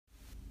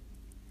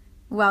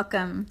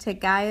Welcome to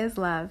Gaia's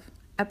Love,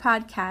 a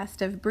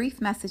podcast of brief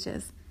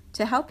messages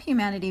to help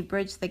humanity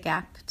bridge the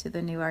gap to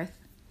the new earth.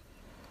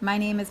 My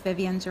name is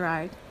Vivian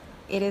Gerard.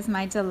 It is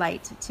my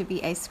delight to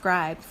be a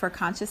scribe for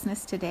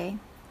consciousness today,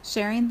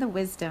 sharing the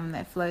wisdom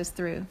that flows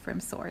through from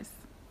Source.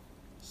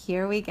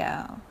 Here we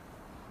go.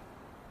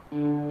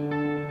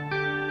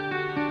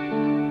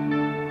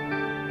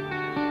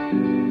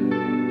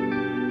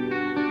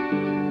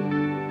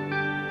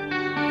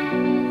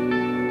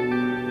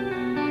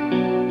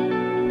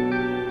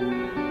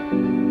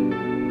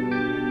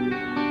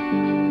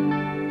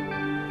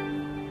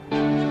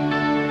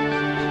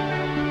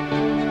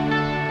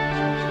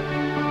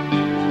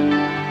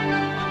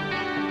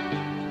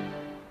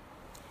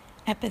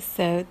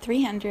 Episode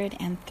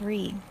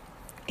 303.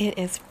 It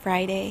is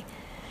Friday.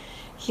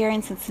 Here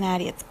in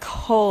Cincinnati, it's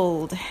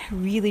cold,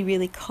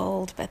 really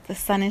cold, but the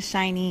sun is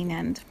shining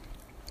and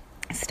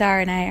Star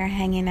and I are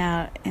hanging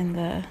out in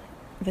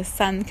the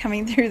sun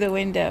coming through the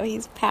window.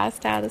 He's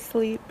passed out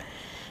asleep,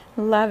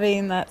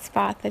 loving that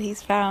spot that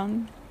he's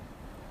found.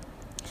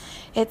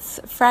 It's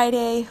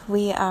Friday.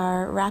 We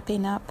are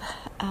wrapping up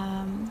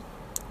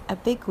a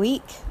big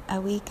week, a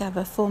week of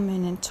a full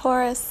moon in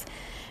Taurus,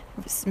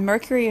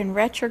 Mercury in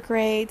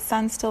retrograde,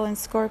 Sun still in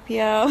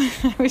Scorpio.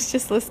 I was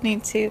just listening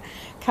to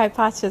Kai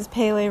Pacha's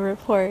Pele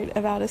report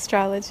about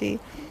astrology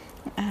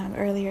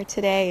earlier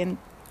today, and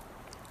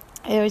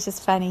it was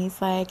just funny.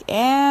 He's like,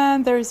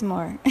 and there's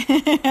more,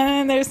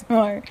 and there's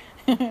more,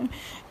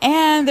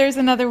 and there's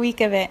another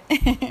week of it.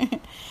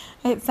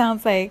 It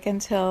sounds like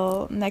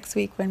until next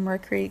week when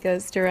Mercury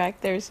goes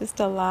direct, there's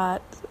just a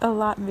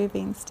lot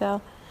moving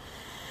still.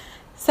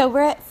 So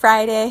we're at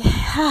Friday,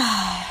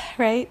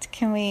 right?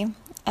 Can we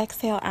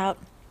exhale out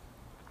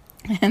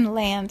and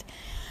land,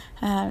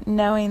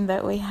 knowing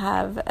that we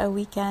have a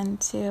weekend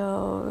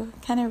to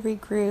kind of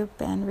regroup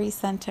and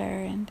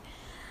recenter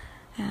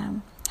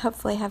and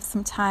hopefully have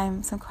some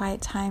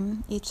quiet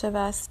time, each of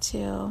us,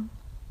 to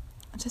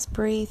just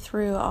breathe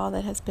through all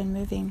that has been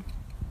moving.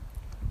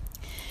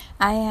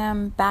 I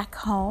am back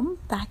home,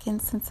 back in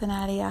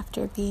Cincinnati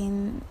after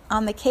being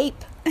on the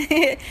Cape.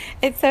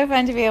 It's so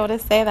fun to be able to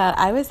say that.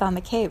 I was on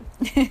the Cape.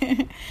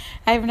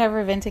 I've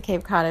never been to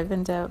Cape Cod. I've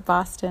been to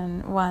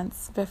Boston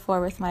once before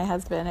with my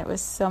husband. It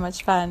was so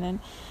much fun.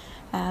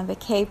 And the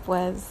Cape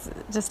was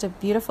just a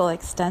beautiful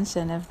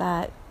extension of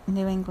that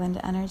New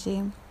England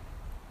energy.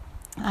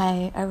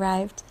 I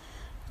arrived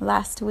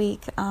last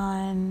week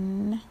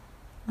on,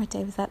 what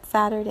day was that?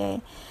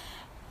 Saturday.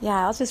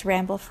 Yeah, I'll just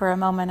ramble for a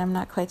moment. I'm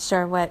not quite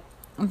sure what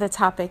the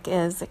topic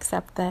is,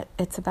 except that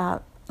it's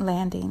about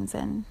landings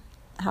and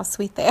how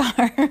sweet they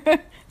are.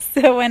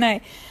 So when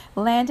I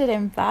landed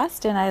in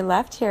Boston, I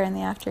left here in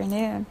the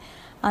afternoon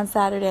on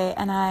Saturday,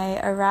 and I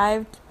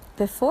arrived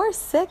before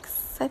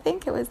 6. I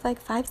think it was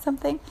like 5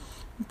 something,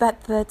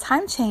 but the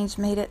time change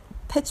made it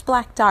pitch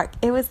black dark.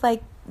 It was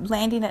like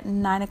landing at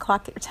 9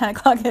 o'clock or 10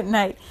 o'clock at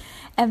night,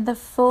 and the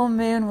full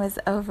moon was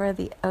over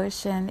the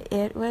ocean.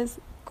 It was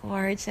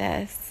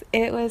gorgeous.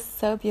 It was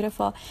so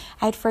beautiful.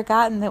 I'd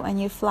forgotten that when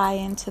you fly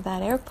into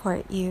that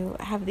airport, you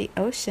have the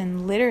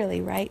ocean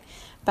literally right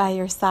by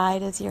your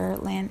side as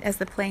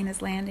the plane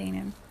is landing,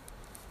 and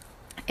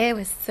it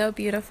was so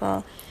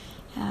beautiful.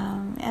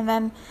 And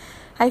then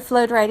I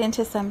flowed right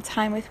into some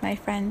time with my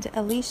friend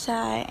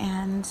Alicia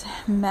and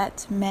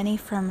met many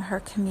from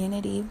her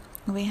community.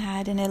 We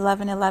had an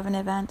 11/11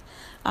 event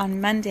on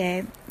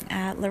Monday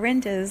at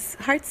Lorinda's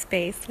Heart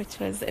Space, which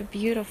was a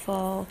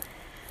beautiful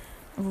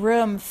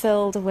room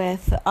filled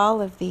with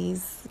all of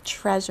these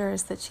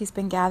treasures that she's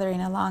been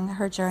gathering along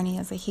her journey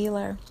as a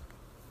healer.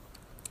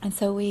 And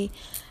so we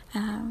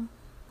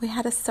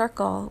had a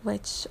circle,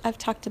 which I've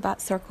talked about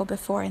circle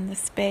before in this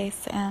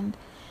space, and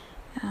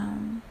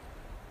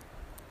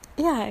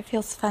it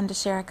feels fun to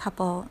share a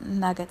couple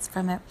nuggets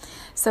from it.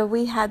 So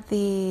we had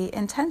the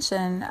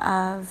intention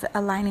of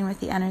aligning with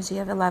the energy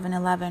of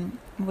 11/11,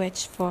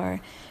 which for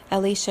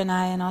Alicia and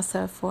I, and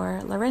also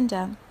for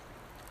Lorinda,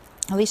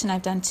 Alicia and I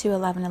have done 2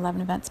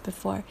 11/11 events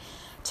before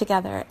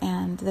together,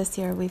 and this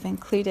year we've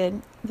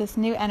included this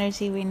new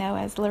energy we know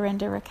as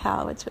Lorinda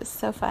Raquel, which was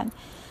so fun.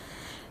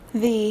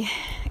 The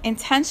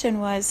intention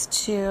was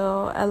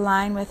to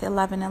align with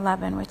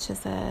 11/11, which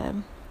is a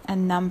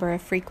number,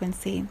 of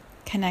frequency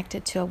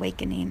connected to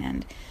awakening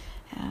and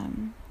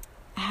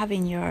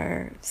having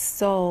your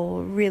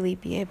soul really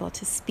be able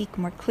to speak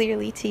more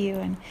clearly to you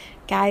and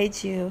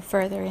guide you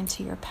further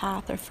into your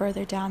path or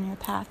further down your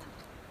path.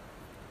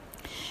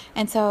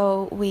 And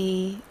so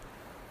we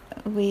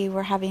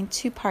were having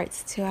 2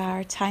 parts to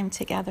our time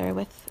together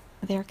with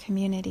their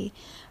community.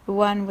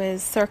 One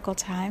was circle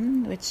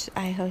time, which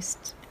I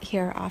host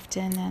here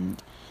often,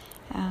 and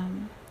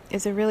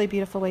is a really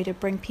beautiful way to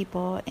bring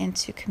people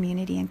into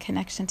community and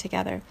connection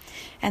together.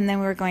 And then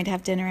we were going to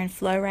have dinner and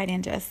flow right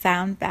into a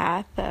sound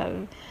bath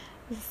of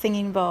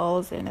singing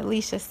bowls and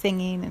Alicia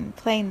singing and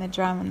playing the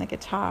drum and the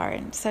guitar,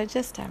 and so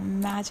just a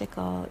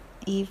magical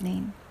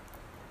evening.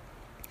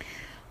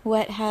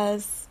 What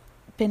has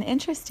been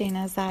interesting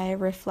as I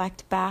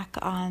reflect back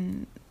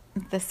on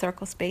the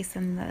circle space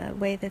and the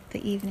way that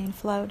the evening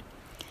flowed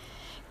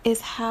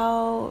is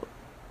how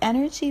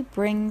energy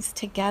brings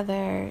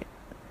together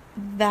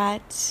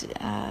that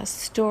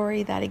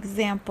story, that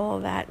example,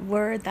 that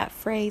word, that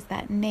phrase,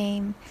 that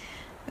name,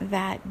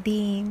 that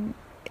being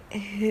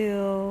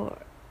who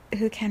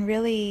can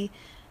really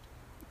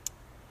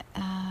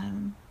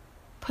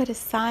put a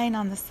sign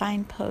on the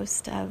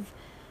signpost of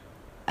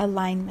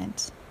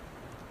alignment.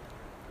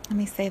 Let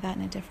me say that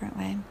in a different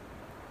way.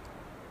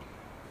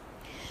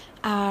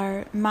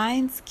 Our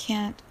minds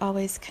can't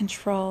always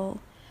control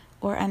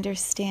or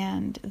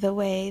understand the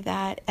way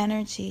that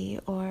energy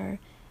or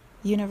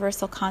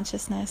universal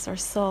consciousness or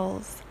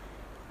souls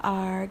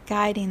are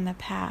guiding the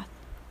path.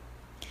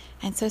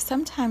 And so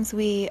sometimes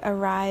we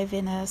arrive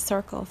in a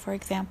circle, for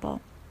example,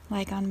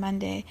 like on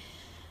Monday.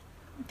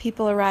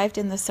 People arrived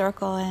in the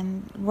circle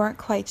and weren't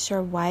quite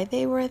sure why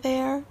they were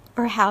there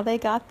or how they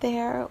got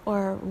there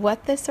or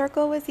what the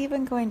circle was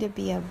even going to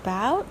be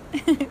about.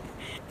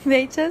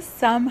 They just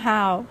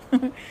somehow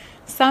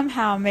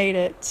made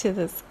it to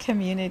this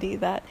community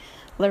that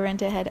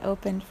Lorinda had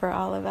opened for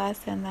all of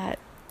us and that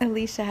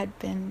Alicia had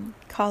been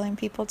calling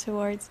people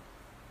towards.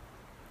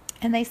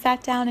 And they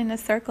sat down in a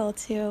circle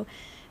to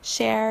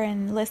share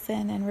and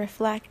listen and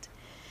reflect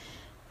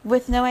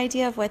with no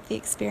idea of what the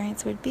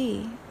experience would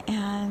be.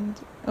 And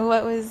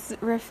what was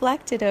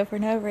reflected over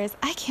and over is,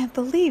 I can't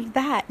believe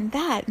that and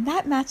that and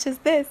that matches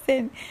this.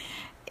 And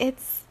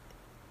it's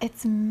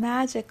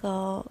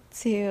magical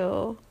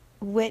to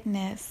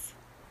witness,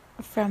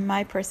 from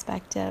my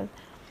perspective,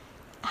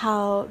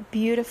 how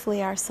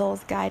beautifully our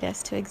souls guide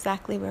us to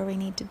exactly where we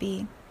need to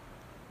be.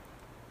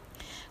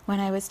 When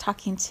I was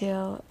talking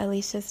to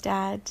Alicia's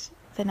dad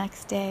the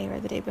next day or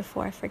the day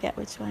before, I forget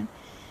which one,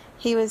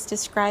 he was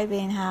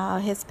describing how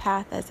his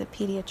path as a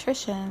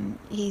pediatrician,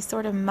 he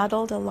sort of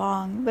muddled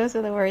along. Those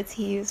are the words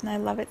he used, and I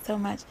love it so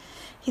much.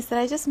 He said,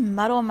 I just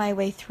muddle my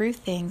way through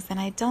things, and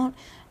I don't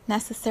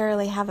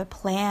necessarily have a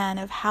plan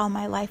of how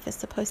my life is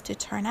supposed to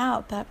turn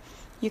out, but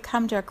you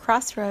come to a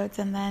crossroads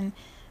and then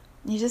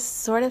you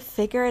just sort of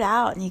figure it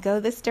out and you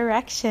go this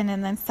direction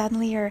and then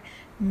suddenly you're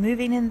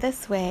moving in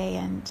this way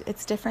and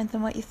it's different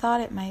than what you thought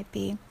it might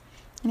be.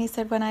 And he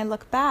said, when I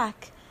look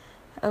back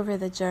over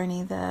the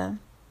journey, the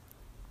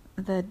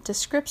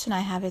description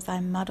I have is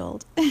I'm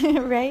muddled,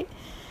 right?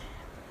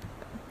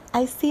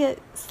 I see it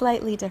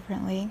slightly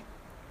differently,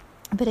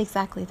 but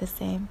exactly the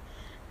same.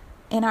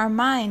 In our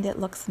mind, it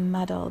looks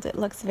muddled. It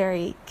looks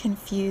very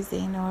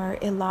confusing or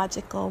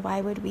illogical. Why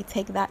would we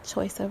take that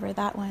choice over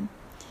that one?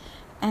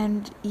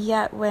 And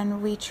yet,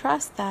 when we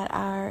trust that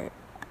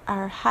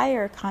our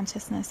higher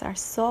consciousness, our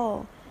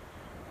soul,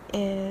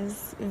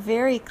 is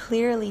very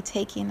clearly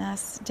taking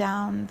us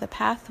down the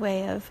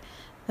pathway of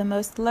the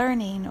most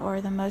learning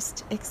or the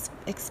most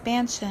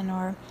expansion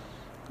or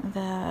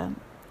the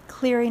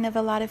clearing of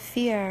a lot of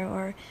fear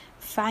or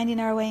finding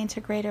our way into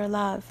greater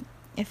love,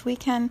 if we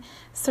can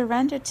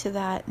surrender to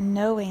that,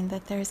 knowing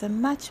that there's a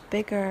much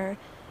bigger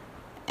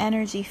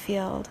energy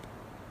field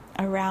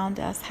around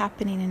us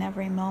happening in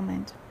every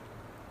moment,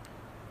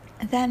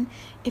 then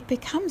it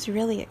becomes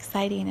really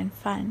exciting and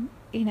fun.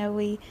 You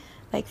know,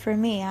 like for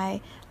me, I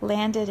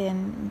landed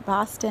in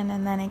Boston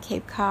and then in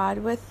Cape Cod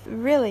with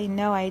really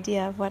no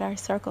idea of what our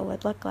circle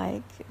would look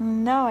like,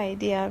 no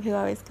idea of who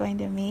I was going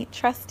to meet,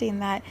 trusting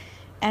that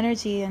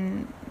energy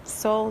and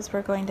souls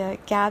were going to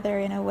gather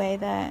in a way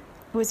that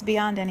was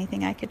beyond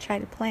anything I could try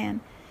to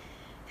plan.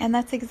 And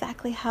that's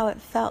exactly how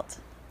it felt.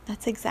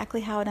 That's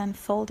exactly how it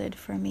unfolded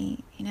for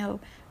me. You know,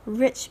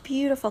 rich,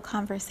 beautiful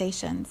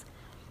conversations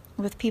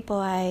with people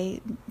I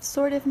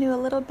sort of knew a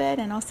little bit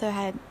and also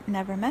had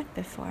never met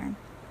before.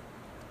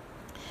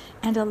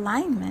 And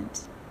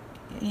alignment,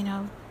 you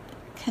know,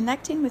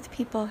 connecting with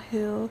people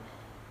who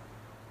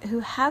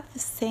have the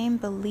same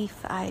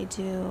belief I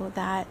do,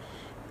 that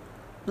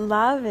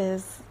love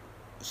is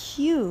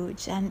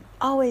huge and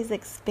always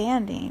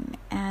expanding,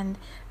 and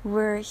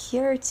we're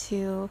here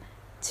to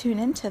tune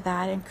into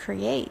that and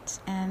create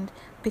and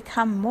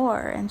become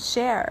more and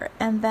share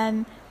and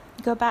then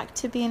go back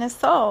to being a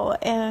soul.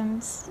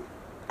 And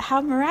how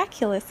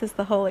miraculous is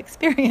the whole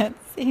experience,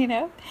 you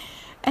know?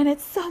 And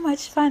it's so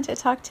much fun to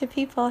talk to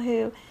people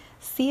who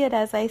see it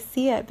as I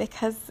see it,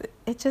 because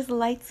it just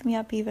lights me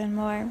up even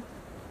more.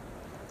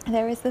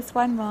 There was this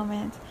one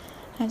moment,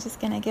 I'm just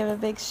going to give a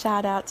big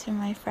shout out to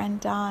my friend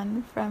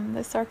Dawn from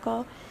the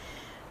circle.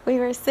 We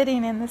were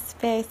sitting in this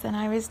space and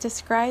I was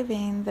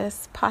describing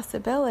this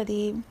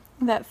possibility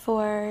that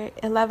for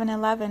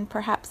 11/11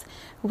 perhaps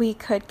we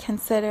could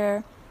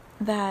consider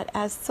that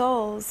as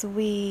souls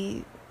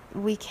we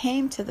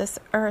came to this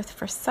earth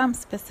for some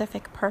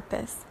specific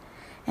purpose.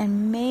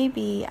 And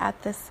maybe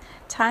at this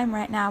time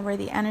right now where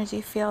the energy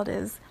field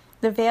is,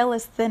 the veil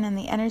is thin and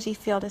the energy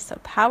field is so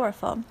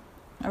powerful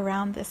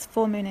around this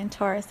full moon in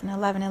Taurus and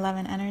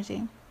 11/11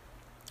 energy,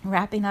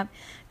 wrapping up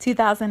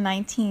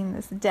 2019,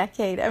 this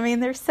decade. I mean,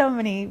 there's so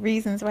many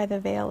reasons why the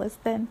veil is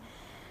thin.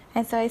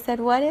 And so I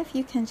said, what if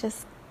you can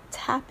just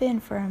tap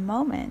in for a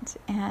moment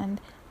and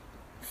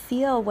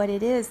feel what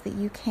it is that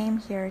you came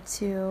here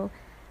to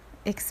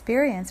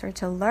experience or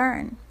to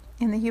learn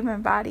in the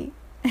human body?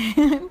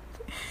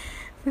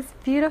 this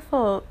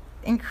beautiful,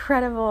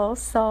 incredible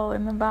soul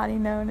in the body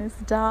known as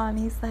Dawn.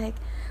 He's like,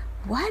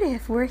 what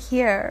if we're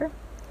here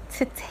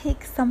to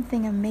take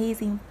something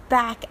amazing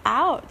back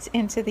out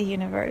into the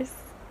universe?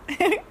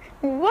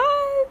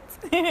 What?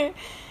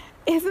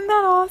 Isn't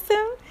that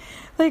awesome?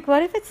 Like,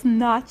 what if it's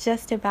not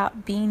just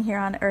about being here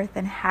on earth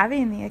and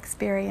having the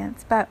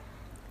experience, but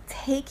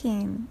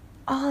taking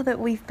all that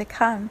we've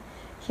become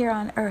here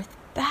on earth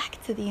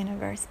back to the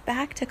universe,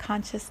 back to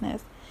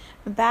consciousness,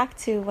 back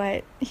to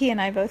what he and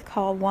I both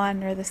call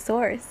one, or the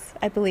source.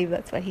 I believe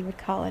that's what he would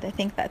call it. I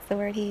think that's the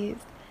word he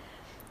used.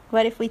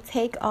 What if we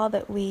take all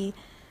that we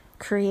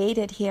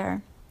created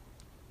here,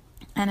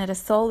 and at a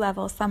soul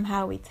level,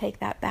 somehow we take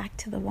that back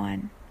to the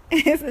one?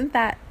 Isn't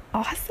that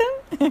awesome?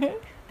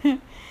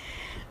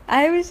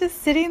 I was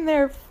just sitting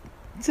there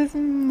just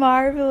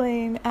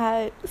marveling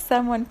at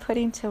someone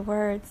putting to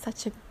words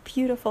such a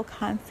beautiful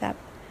concept,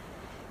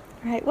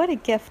 right? What a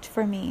gift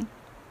for me.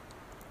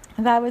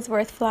 That was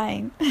worth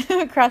flying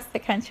across the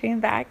country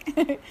and back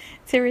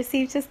to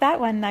receive just that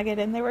one nugget.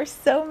 And there were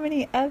so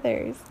many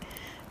others,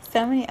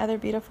 so many other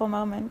beautiful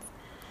moments.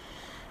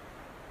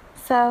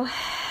 So,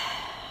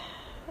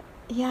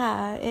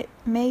 yeah, it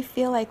may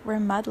feel like we're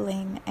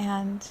muddling,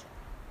 and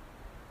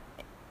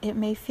it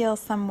may feel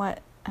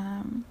somewhat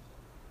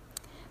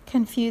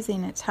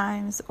confusing at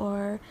times,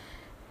 or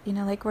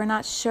like we're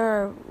not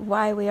sure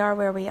why we are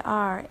where we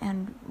are,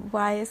 and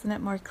why isn't it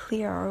more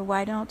clear, or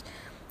why don't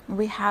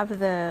we have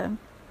the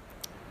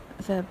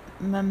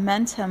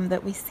momentum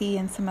that we see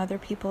in some other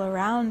people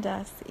around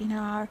us.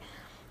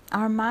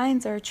 Our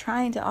minds are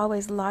trying to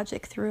always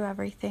logic through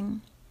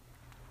everything,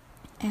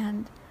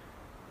 and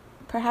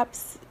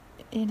perhaps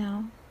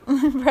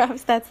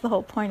perhaps that's the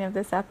whole point of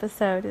this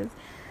episode, is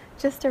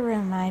just a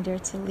reminder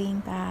to lean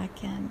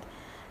back and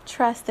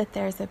trust that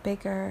there's a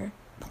bigger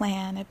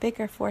plan, a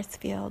bigger force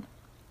field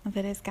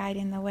that is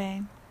guiding the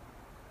way.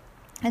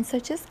 And so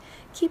just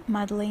keep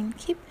muddling,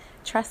 keep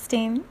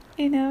trusting,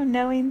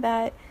 knowing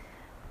that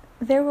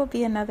there will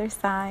be another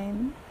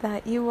sign,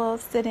 that you will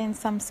sit in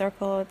some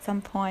circle at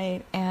some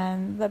point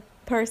and the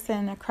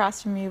person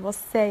across from you will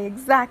say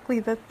exactly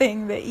the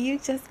thing that you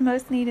just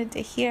most needed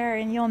to hear,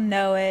 and you'll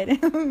know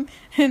it.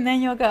 And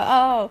then you'll go,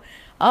 oh,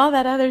 all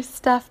that other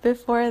stuff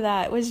before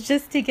that was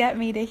just to get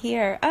me to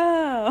hear.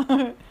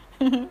 Oh.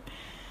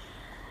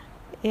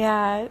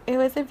 Yeah, it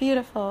was a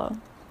beautiful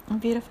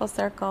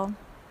circle.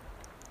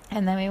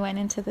 And then we went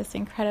into this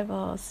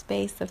incredible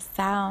space of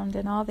sound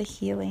and all the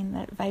healing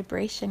that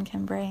vibration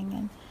can bring.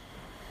 And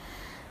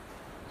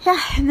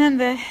and then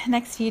the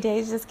next few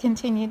days just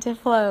continued to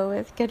flow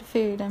with good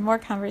food and more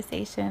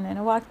conversation and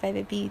a walk by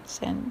the beach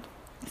and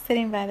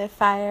sitting by the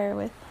fire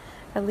with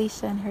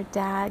Alicia and her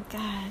dad.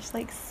 Gosh,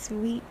 like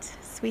sweet,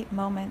 sweet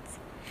moments.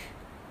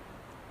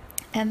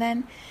 And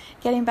then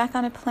getting back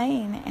on a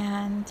plane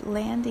and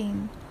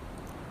landing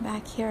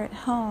back here at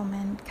home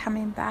and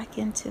coming back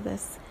into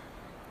this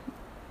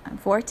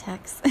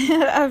vortex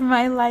of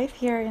my life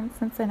here in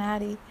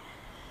Cincinnati.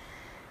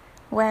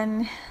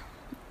 When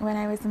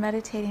I was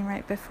meditating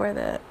right before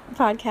the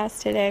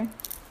podcast today,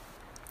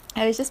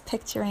 I was just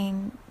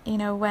picturing,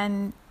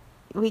 when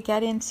we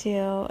get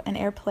into an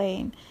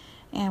airplane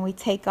and we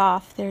take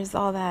off, there's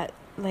all that,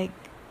 like,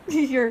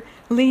 you're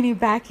leaning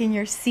back in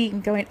your seat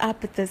and going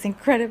up at this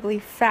incredibly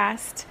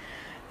fast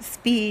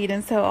speed,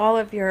 and so all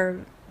of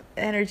your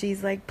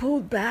energy's like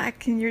pulled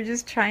back, and you're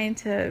just trying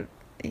to,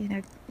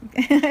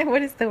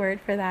 what is the word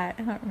for that?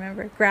 I don't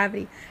remember.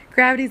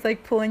 Gravity's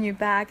like pulling you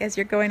back as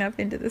you're going up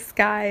into the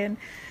sky. And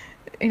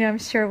I'm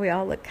sure we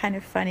all look kind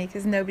of funny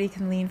because nobody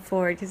can lean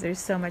forward because there's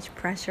so much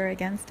pressure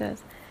against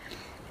us.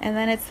 And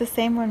then it's the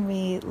same when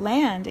we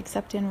land,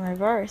 except in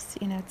reverse.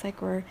 It's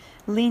like we're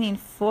leaning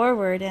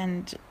forward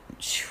and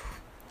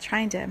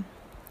trying to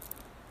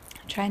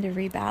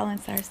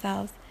rebalance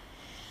ourselves.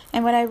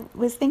 And what I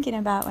was thinking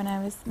about when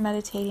I was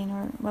meditating,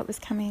 or what was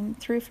coming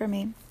through for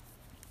me,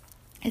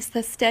 is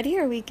the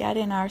steadier we get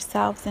in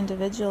ourselves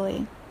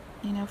individually.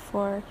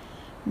 For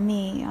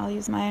me, I'll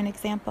use my own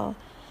example.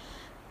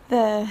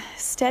 The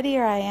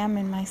steadier I am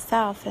in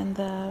myself, and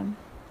the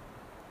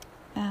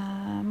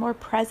more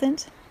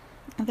present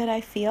that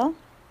I feel,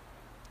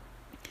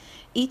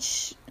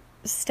 each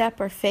step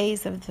or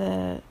phase of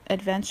the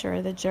adventure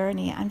or the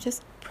journey, I'm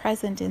just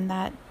present in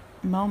that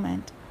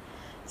moment.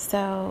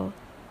 So,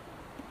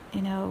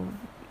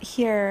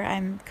 here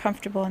I'm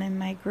comfortable and in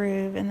my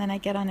groove, and then I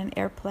get on an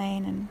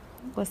airplane and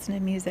listen to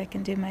music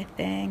and do my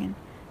thing, and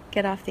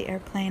get off the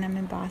airplane, I'm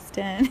in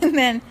Boston. And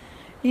then,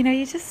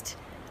 you just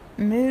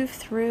move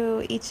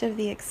through each of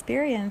the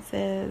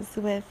experiences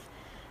with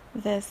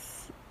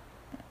this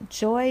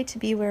joy to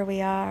be where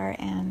we are,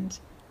 and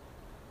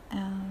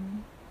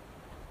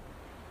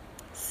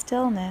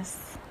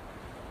stillness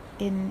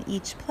in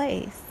each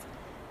place.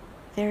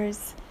 There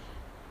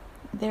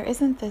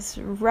isn't this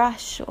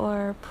rush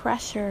or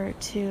pressure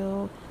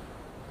to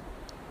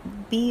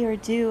be or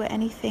do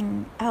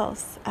anything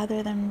else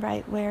other than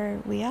right where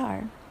we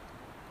are.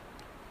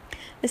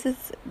 This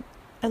is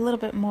a little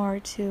bit more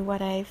to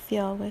what I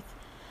feel with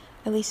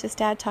Alicia's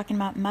dad talking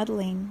about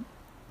muddling.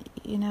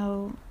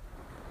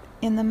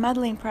 in the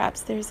muddling,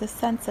 perhaps there's a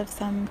sense of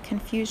some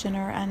confusion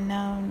or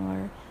unknown,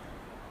 or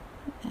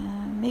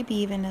maybe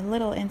even a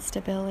little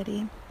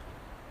instability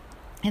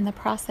in the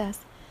process.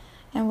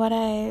 And what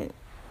I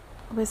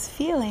was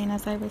feeling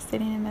as I was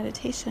sitting in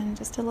meditation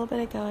just a little bit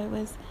ago, it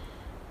was,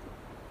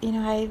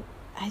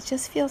 I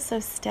just feel so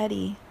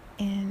steady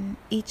in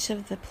each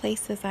of the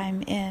places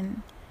I'm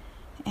in.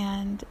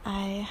 And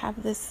I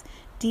have this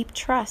deep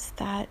trust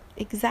that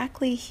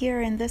exactly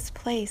here in this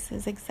place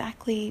is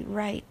exactly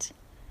right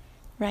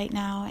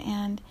now.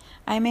 And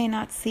I may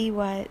not see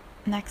what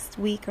next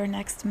week or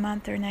next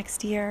month or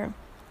next year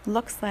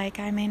looks like.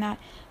 I may not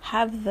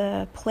have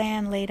the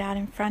plan laid out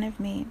in front of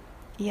me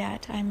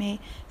yet. I may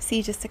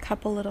see just a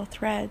couple little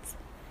threads.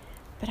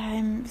 But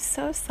I'm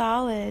so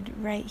solid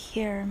right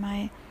here.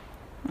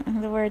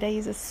 The word I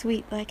use is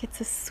sweet, like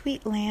it's a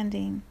sweet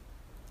landing.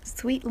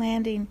 Sweet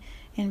landing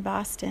in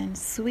Boston,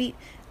 sweet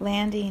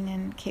landing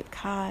in Cape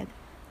Cod,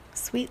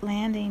 sweet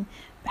landing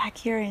back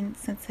here in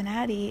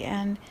Cincinnati.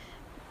 And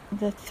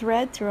the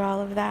thread through all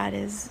of that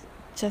is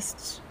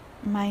just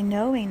my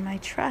knowing, my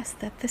trust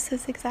that this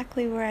is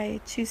exactly where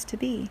I choose to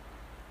be.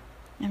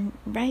 And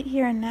right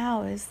here and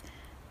now is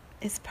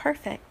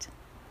perfect.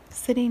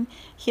 Sitting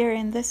here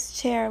in this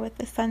chair with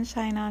the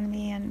sunshine on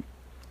me and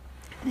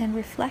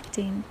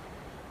reflecting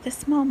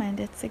this moment,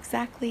 it's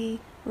exactly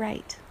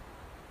right.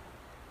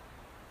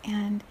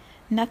 And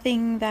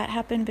nothing that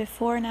happened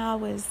before now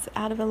was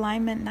out of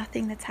alignment.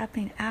 Nothing that's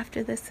happening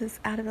after this is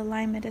out of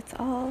alignment. It's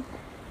all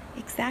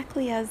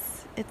exactly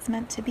as it's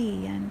meant to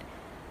be. And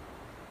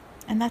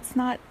that's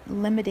not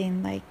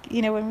limiting. Like,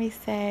 when we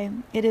say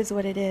it is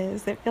what it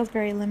is, it feels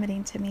very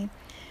limiting to me.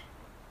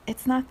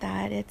 It's not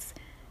that. It's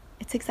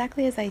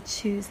exactly as I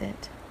choose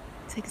it.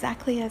 It's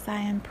exactly as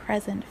I am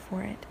present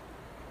for it.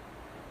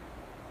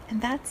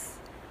 And that's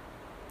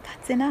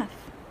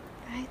enough,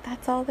 right?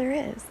 That's all there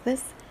is.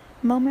 This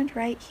moment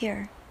right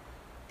here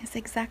is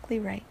exactly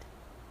right.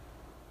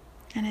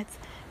 And it's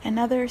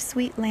another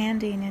sweet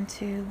landing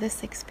into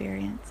this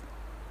experience.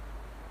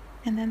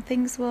 And then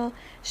things will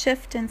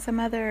shift and some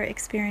other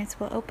experience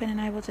will open and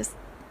I will just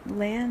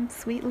land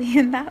sweetly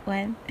in that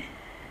one.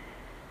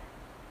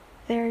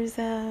 There's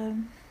a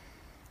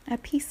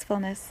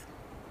peacefulness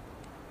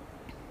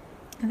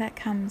that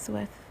comes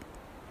with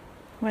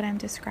what I'm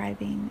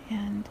describing,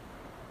 and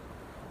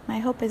my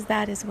hope is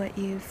that is what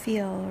you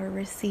feel or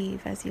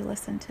receive as you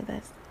listen to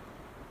this.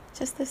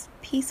 Just this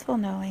peaceful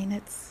knowing.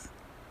 It's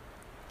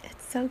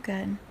so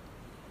good.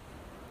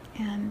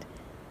 And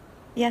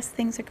yes,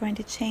 things are going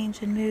to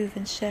change and move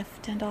and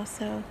shift, and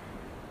also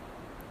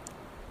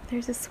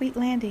there's a sweet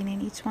landing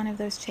in each one of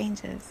those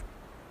changes.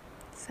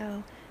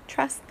 So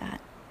trust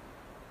that.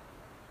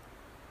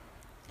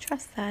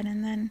 Trust that,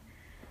 and then,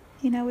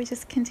 we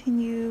just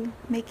continue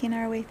making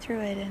our way through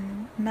it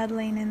and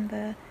muddling in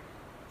the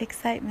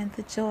excitement,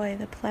 the joy,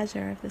 the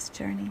pleasure of this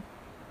journey.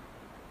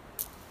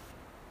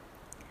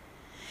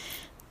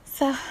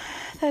 So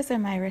those are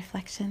my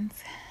reflections.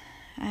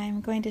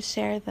 I'm going to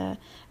share the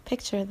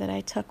picture that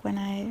I took when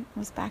I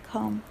was back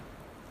home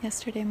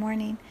yesterday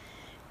morning.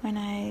 When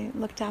I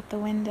looked out the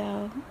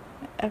window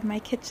of my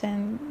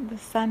kitchen, the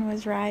sun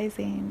was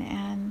rising,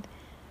 and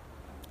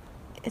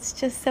it's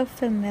just so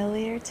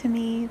familiar to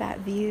me, that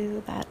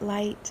view, that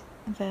light,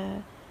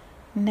 the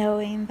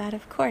knowing that,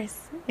 of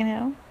course,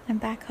 I'm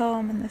back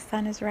home and the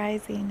sun is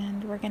rising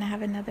and we're going to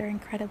have another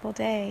incredible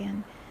day,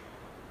 and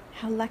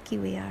how lucky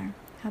we are,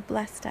 how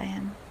blessed I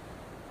am.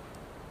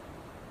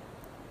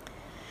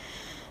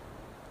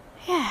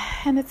 Yeah,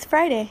 and it's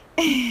Friday.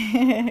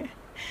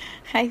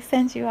 I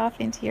send you off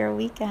into your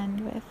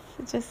weekend with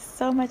just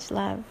so much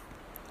love.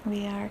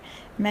 We are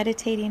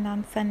meditating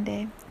on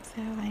Sunday,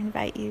 so I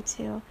invite you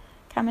to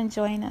come and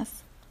join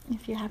us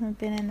if you haven't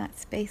been in that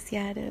space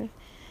yet of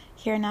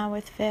Here Now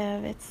with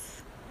Viv.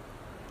 It's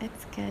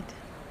good.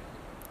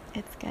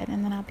 It's good.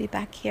 And then I'll be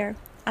back here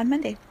on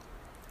Monday.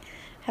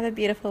 Have a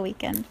beautiful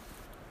weekend.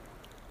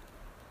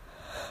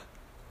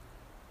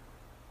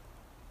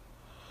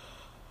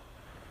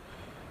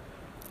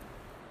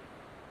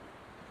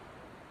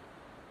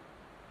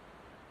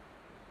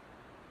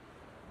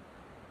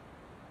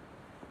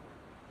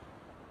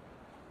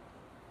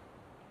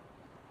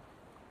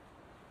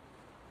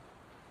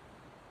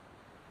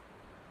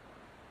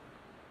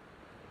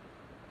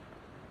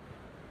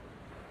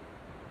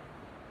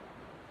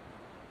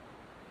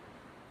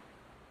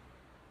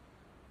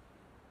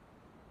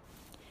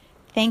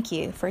 Thank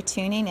you for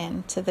tuning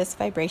in to this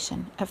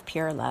vibration of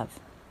pure love.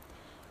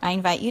 I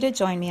invite you to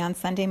join me on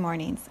Sunday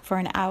mornings for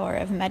an hour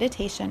of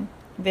meditation,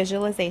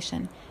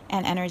 visualization,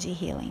 and energy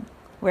healing,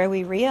 where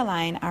we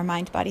realign our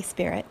mind, body,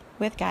 spirit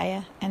with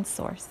Gaia and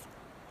Source.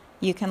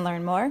 You can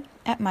learn more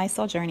at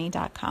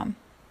mysouljourney.com.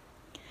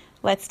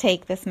 Let's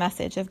take this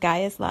message of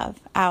Gaia's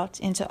love out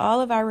into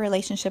all of our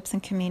relationships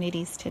and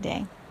communities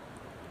today.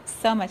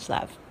 So much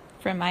love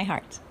from my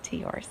heart to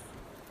yours.